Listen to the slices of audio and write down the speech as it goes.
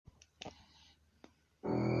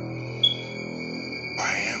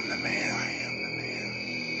I am the man. I am the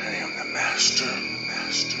man. I am the master.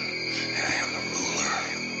 And I am the ruler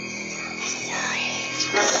of the world.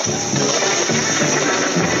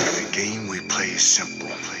 The game we play is simple.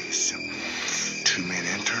 2 men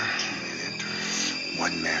enter.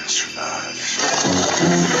 1 man survives.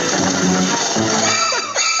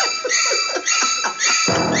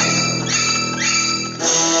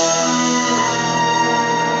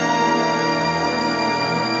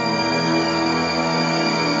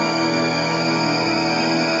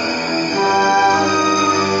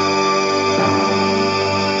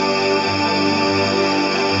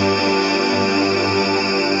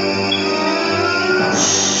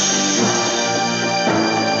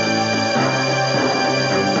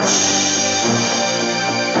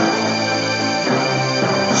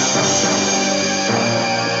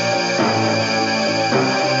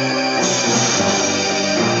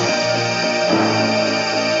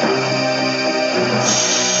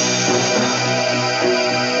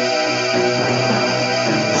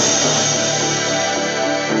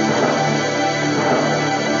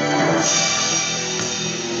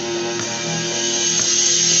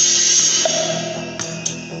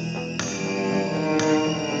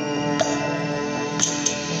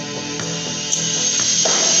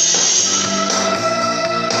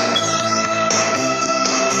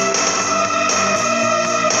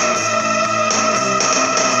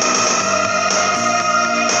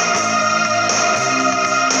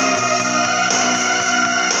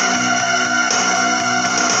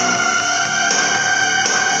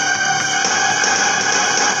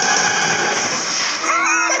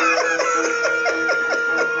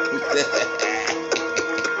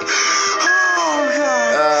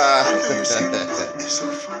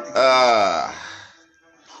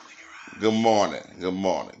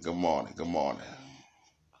 Good morning.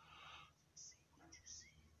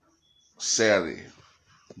 Saturday,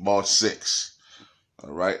 March 6th.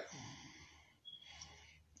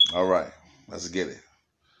 All right, let's get it.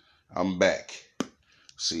 I'm back.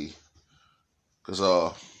 See, because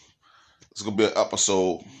it's gonna be an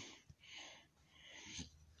episode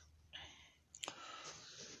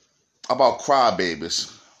about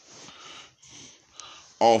crybabies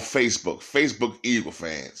on Facebook Eagle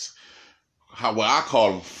fans. What I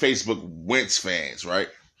call them Facebook Wentz fans, right?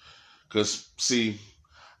 Because, see,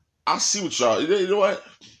 I see what y'all, you know what?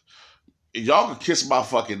 Y'all can kiss my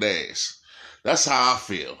fucking ass. That's how I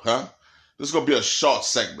feel, huh? This is going to be a short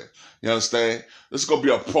segment. You understand? This is going to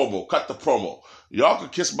be a promo. Cut the promo. Y'all can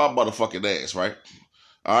kiss my motherfucking ass, right?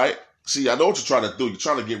 All right? See, I know what you're trying to do. You're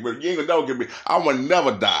trying to get rid of me. You ain't going to never get me. I would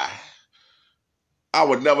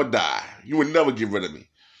never die. You would never get rid of me.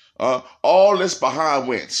 All this behind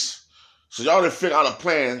Wentz. So y'all didn't figure out a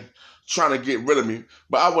plan trying to get rid of me,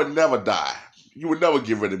 but I would never die. You would never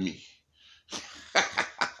get rid of me.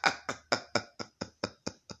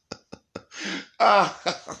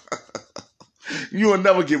 You would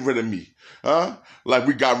never get rid of me. Huh? Like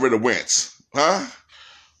we got rid of Wentz.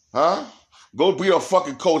 Huh? Go be a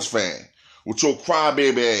fucking Colts fan with your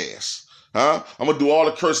crybaby ass. Huh? I'm going to do all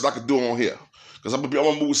the cursing I can do on here. Because I'm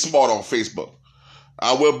going to move smart on Facebook.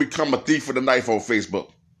 I will become a thief of the knife on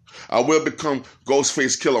Facebook. I will become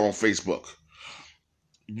Ghostface Killer on Facebook.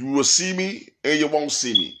 You will see me and you won't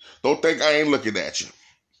see me. Don't think I ain't looking at you.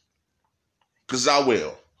 Because I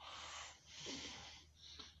will.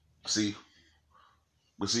 See?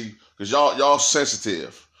 Because y'all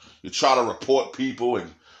sensitive. You try to report people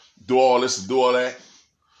and do all this and do all that.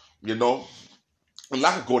 You know? And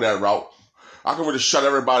I could go that route. I can really shut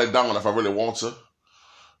everybody down if I really want to.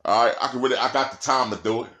 All right? I got the time to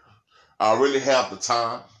do it. I really have the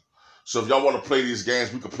time. So if y'all want to play these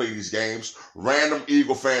games, we can play these games. Random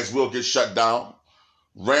Eagle fans will get shut down.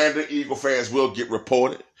 Random Eagle fans will get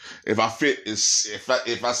reported. If I see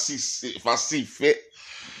fit.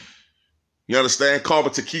 You understand? Call me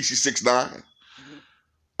Takeshi 69.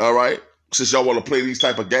 All right? Since y'all want to play these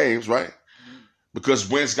type of games, right? Because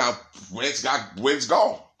Wentz gone.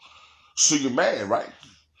 So you're mad, right?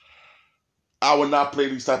 I would not play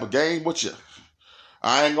these type of games with you.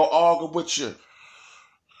 I ain't gonna argue with you.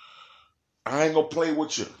 I ain't gonna play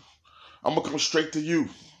with you. I'm gonna come straight to you.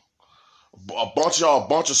 A bunch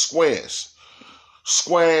of squares.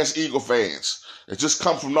 Squares Eagle fans. It just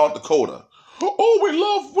come from North Dakota. Oh, we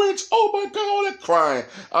love Wentz. Oh my God, all that crying.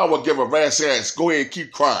 I would give a rat's ass. Go ahead and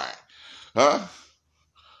keep crying. Huh?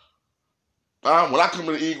 When I come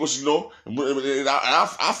to the Eagles, you know,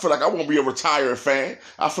 I feel like I won't be a retired fan.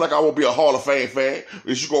 I feel like I won't be a Hall of Fame fan.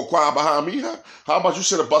 Is you gonna cry behind me, huh? How about you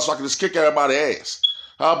sit a bus so I can just kick everybody's ass?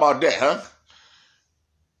 How about that, huh?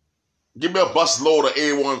 Give me a bus load of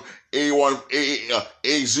A01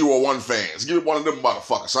 fans. Give me one of them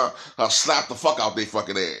motherfuckers, huh? I'll slap the fuck out they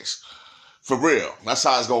fucking ass. For real. That's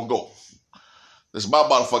how it's gonna go. This is my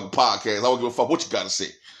motherfucking podcast. I don't give a fuck what you gotta say.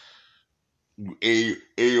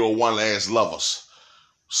 A01 ass lovers.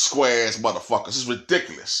 Square ass motherfuckers. This is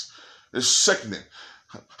ridiculous. It's sickening.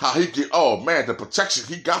 How he get, oh man, the protection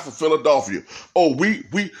he got from Philadelphia. Oh,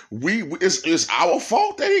 it's our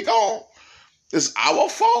fault that he gone. It's our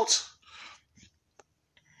fault.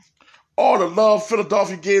 All the love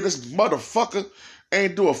Philadelphia gave this motherfucker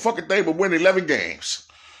ain't do a fucking thing but win 11 games.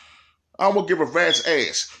 I'm gonna give a rat's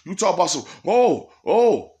ass. You talk about some,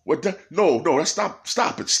 what the, no, that's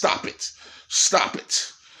stop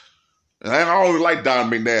it. And I don't even like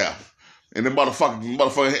Don McNabb. And the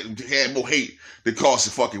motherfucker had more hate than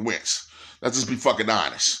Carson fucking Wentz. Let's just be fucking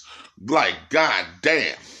honest. Like, god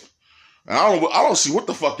damn. And I don't see what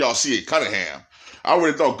the fuck y'all see at Cunningham. I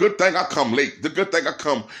already thought, good thing I come late. The good thing I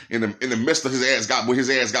come in the midst of when his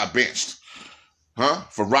ass got benched. Huh?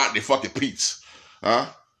 For Rodney fucking Peets. Huh?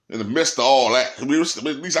 In the midst of all that. At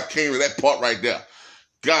least I came to that part right there.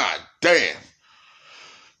 God damn.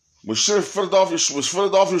 Was Philadelphia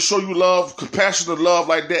show you love, compassionate love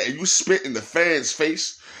like that, and you spit in the fans'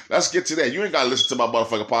 face? Let's get to that. You ain't got to listen to my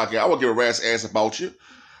motherfucking podcast. I won't give a rat's ass about you.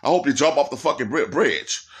 I hope you jump off the fucking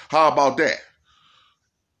bridge. How about that?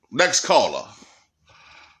 Next caller.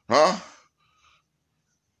 Huh?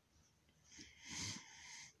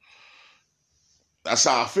 That's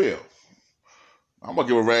how I feel. I'm gonna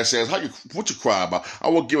give a rat's ass. What you cry about? I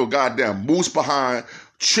will give a goddamn moose behind,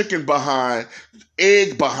 chicken behind,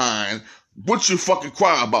 egg behind. What you fucking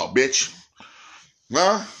cry about, bitch?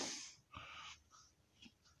 Huh?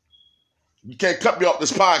 You can't cut me off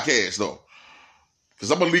this podcast though,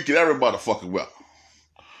 because I'm gonna leak it every motherfucking well.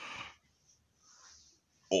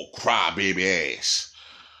 Oh, cry baby ass.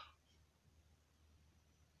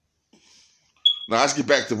 Now let's get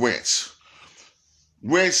back to Wentz.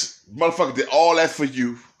 Wentz, motherfucker, did all that for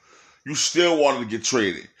you. You still wanted to get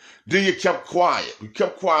traded. Then you kept quiet. You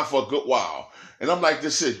kept quiet for a good while. And I'm like,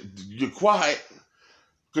 this is, you're quiet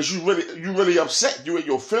because you really upset. You in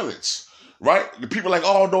your feelings, right? The people are like,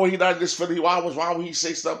 oh no, he not in this feeling. Why would he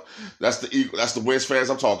say stuff? That's the Wentz fans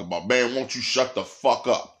I'm talking about. Man, won't you shut the fuck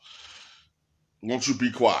up? Won't you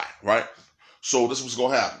be quiet, right? So this is what's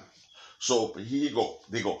gonna happen. So here you go.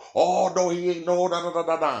 They go, oh no, he ain't no,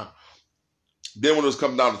 nah. Then when it was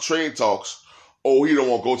coming down to trade talks, oh, he don't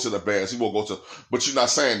want to go to the Bears. He won't go to, but you're not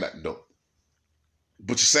saying nothing though.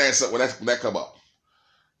 But you're saying something when that come up.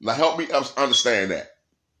 Now help me understand that.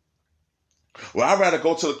 Well, I'd rather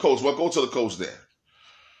go to the coach. Well, go to the coach then.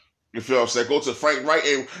 You feel what I'm saying? Go to Frank Wright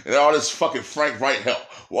and all this fucking Frank Wright help.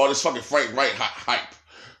 All this fucking Frank Wright hype.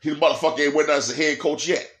 He the motherfucker ain't went as a head coach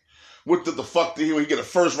yet. What the fuck did he get a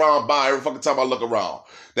first round bye every fucking time I look around?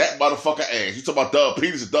 That motherfucker ass. You talking about Doug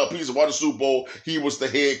Peterson. Doug Peterson won the Super Bowl. He was the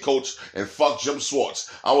head coach and fuck Jim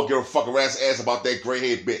Schwartz. I won't give a fucking rat's ass about that gray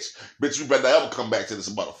head bitch. Bitch, you better not ever come back to this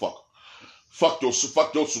motherfucker. Fuck your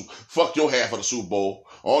half of the Super Bowl.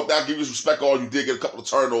 I'll give you respect. All you did get a couple of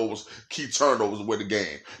turnovers, key turnovers to win the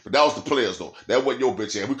game. But that was the players though. That wasn't your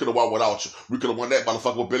bitch ass. We could have won without you. We could have won that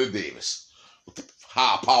motherfucker with Billy Davis. With the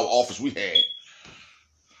high power offense we had.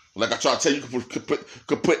 Like I try to tell you,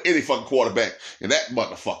 could put any fucking quarterback in that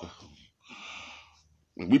motherfucker.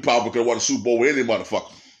 We probably could have won the Super Bowl with any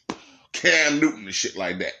motherfucker. Cam Newton and shit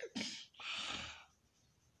like that.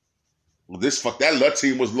 Well, that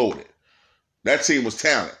team was loaded. That team was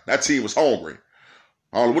talented. That team was hungry.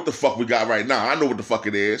 I don't know what the fuck we got right now. I know what the fuck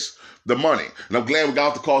it is. The money. And I'm glad we got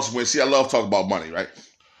off the Carson Wentz. See, I love talking about money, right?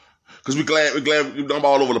 Because we're glad I'm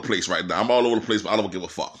all over the place right now. I'm all over the place, but I don't give a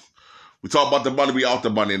fuck. We talk about the money, we out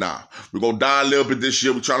the money now. We're going to die a little bit this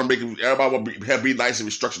year. We're trying to make everybody want to be nice and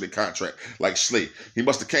restructure their contract. Like Slay. He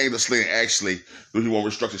must have came to Slay and asked Slay that he want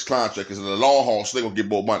to restructure his contract because in the long haul, Slay going to get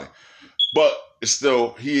more money. But it's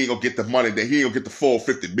still, he ain't going to get the money that he ain't going to get the full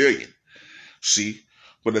 $50 million. See?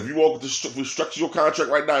 But if you want to restructure your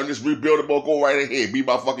contract right now and just rebuild it, boy, go right ahead. Be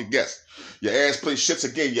my fucking guest. Your ass plays shits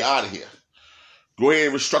again, you're out of here. Go ahead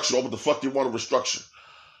and restructure what the fuck you want to restructure.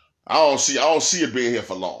 I don't see it being here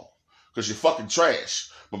for long. Because you're fucking trash.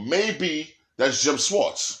 But maybe that's Jim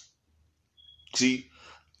Schwartz. See,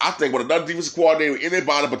 I think with another defensive coordinator,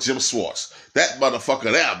 anybody but Jim Schwartz. That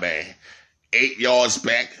motherfucker there, man. 8 yards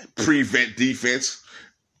back, prevent defense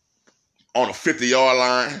on a 50-yard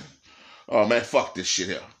line. Oh, man, fuck this shit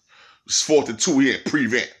here. It's 4th and 2 here,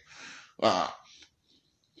 prevent.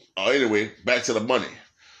 Anyway, back to the money.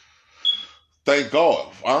 Thank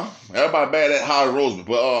God. Everybody mad at Howard Roseman.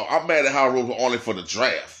 But I'm mad at Howard Roseman only for the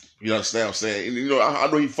draft. You understand what I'm saying? And, you know, I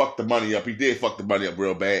know he fucked the money up. He did fuck the money up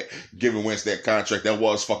real bad, giving Wentz that contract. That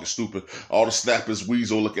was fucking stupid. All the snappers,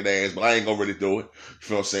 weasel looking ass, but I ain't gonna really do it. You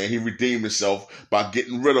feel what I'm saying? He redeemed himself by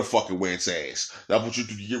getting rid of fucking Wentz ass. That's what you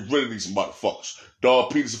do. You get rid of these motherfuckers.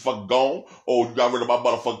 Dog Peterson fucking gone. Oh, you got rid of my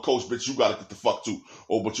motherfucking coach, bitch. You gotta get the fuck too.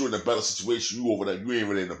 Oh, but you in a better situation. You over there. You ain't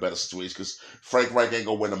really in a better situation because Frank Reich ain't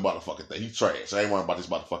gonna win the motherfucking thing. He trash. I ain't worrying about this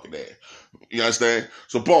motherfucking ass. You understand?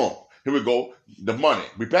 So boom. Here we go. The money.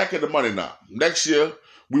 We back at the money now. Next year,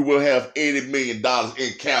 we will have $80 million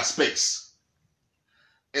in cap space.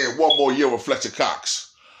 And one more year with Fletcher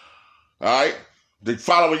Cox. All right? The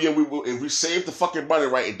following year, we will, if we save the fucking money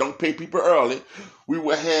right and don't pay people early, we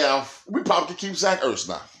probably can keep Zach Ertz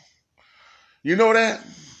now. You know that?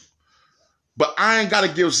 But I ain't got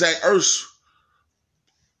to give Zach Ertz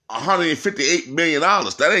 $158 million.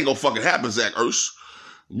 That ain't going to fucking happen, Zach Ertz.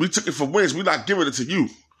 We took it from Wentz. We're not giving it to you.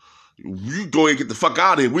 You go ahead and get the fuck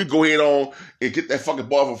out of here. We go ahead on and get that fucking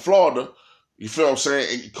boy from Florida. You feel what I'm saying?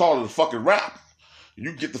 And you call it a fucking rap.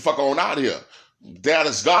 You get the fuck on out of here.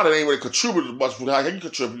 Dallas Goedert ain't really contributed much for how can you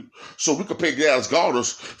contribute. So we could pay Dallas Goedert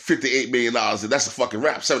 $58 million, and that's a fucking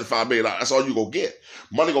rap. $75 million. That's all you gonna get.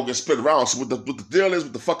 Money gonna get split around. So what the deal is,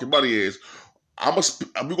 what the fucking money is, we're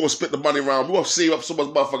gonna split the money around. We're gonna save up so much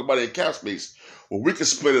motherfucking money in cap space. Well, we can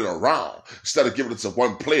split it around instead of giving it to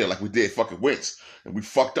one player like we did fucking Wentz. And we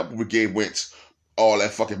fucked up when we gave Wentz all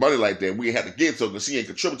that fucking money like that. We ain't had to give to him because he ain't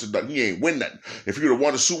contributed to nothing. He ain't win nothing. If he would have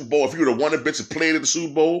won the Super Bowl, if he would have won the bitch and played in the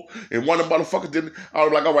Super Bowl and won the motherfucker didn't, I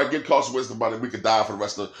would be like, all right, give Carson Wentz the money. We could die for the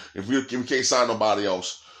rest of if we can't sign nobody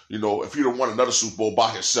else. You know, if he'd have won another Super Bowl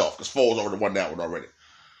by himself, because Foles already won that one already.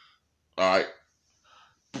 All right?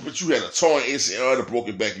 But you had a torn ACL and a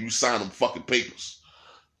broken back and you signed them fucking papers.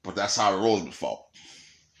 But that's how it rolls before.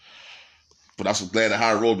 But I'm so glad that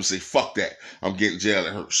Howard Roseman say, fuck that. I'm getting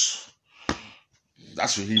Jalen Hurts.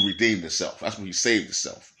 That's when he redeemed himself. That's when he saved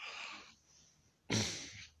himself. All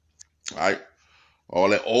right? All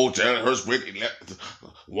that old Jalen Hurts went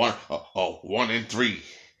 1-3.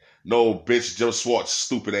 No, bitch, Jim Schwartz,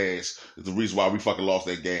 stupid ass, is the reason why we fucking lost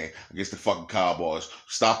that game against the fucking Cowboys.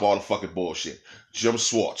 Stop all the fucking bullshit. Jim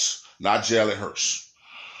Schwartz, not Jalen Hurts.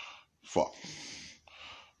 Fuck.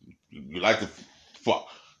 You like to fuck.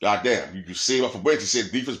 Goddamn, you can save up for Wentz. You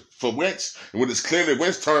said defense for Wentz. And when it's clearly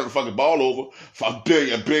Wentz turning the fucking ball over for a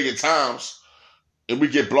billion times, and we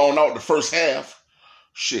get blown out in the first half,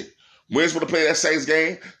 shit. Wentz would have played that Saints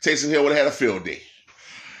game, Taysom Hill would have had a field day.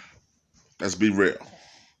 Let's be real.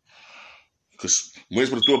 Because Wentz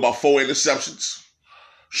would have threw about 4 interceptions.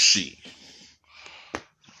 Shit.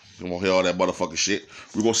 You won't hear all that motherfucking shit.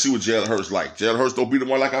 We're going to see what Jalen Hurts like. Jalen Hurts don't be the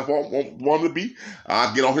one like I want him to be.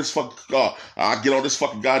 I'll get on his fucking car. I'll get on this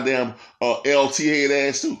fucking goddamn LT head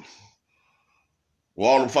ass too. With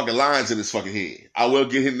all them fucking lines in his fucking head. I will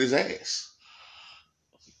get him in his ass.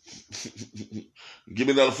 Give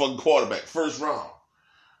me another fucking quarterback. First round.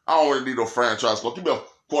 I don't really need no franchise score. Give me a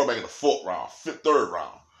quarterback in the 4th round, 5th, 3rd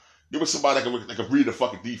round. Give me somebody that can read the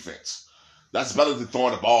fucking defense. That's better than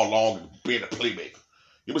throwing the ball long and being a playmaker.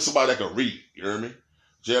 Give me somebody that can read. You hear me?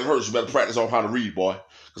 Jalen Hurts, you better practice on how to read, boy.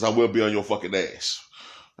 Because I will be on your fucking ass.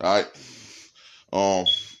 All right?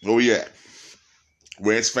 Where we at?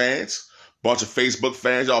 Reds fans, bunch of Facebook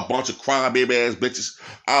fans, y'all bunch of crybaby ass bitches.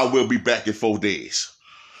 I will be back in 4 days.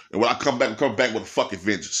 And when I come back with a fucking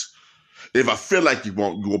vengeance. If I feel like you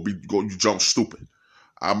won't, you jump stupid.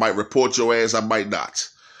 I might report your ass, I might not.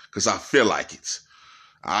 Because I feel like it.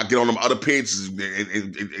 I'll get on them other pages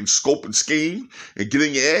and scope and scheme and get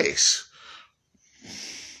in your ass.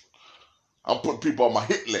 I'm putting people on my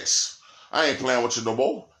hit list. I ain't playing with you no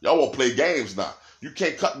more. Y'all won't play games now. You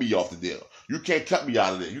can't cut me off the deal. You can't cut me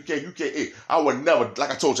out of there. You can't. I would never,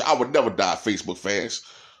 like I told you, I would never die, Facebook fans.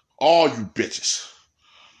 All you bitches.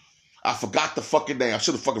 I forgot the fucking name. I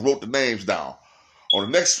should have fucking wrote the names down. On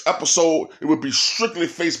the next episode, it would be strictly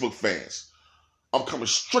Facebook fans. I'm coming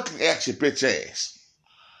strictly at your bitch ass.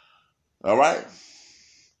 All right?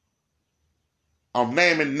 I'm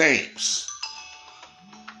naming names.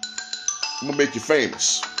 I'm going to make you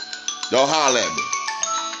famous. Y'all holler at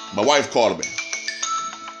me. My wife called me.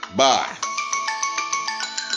 Bye.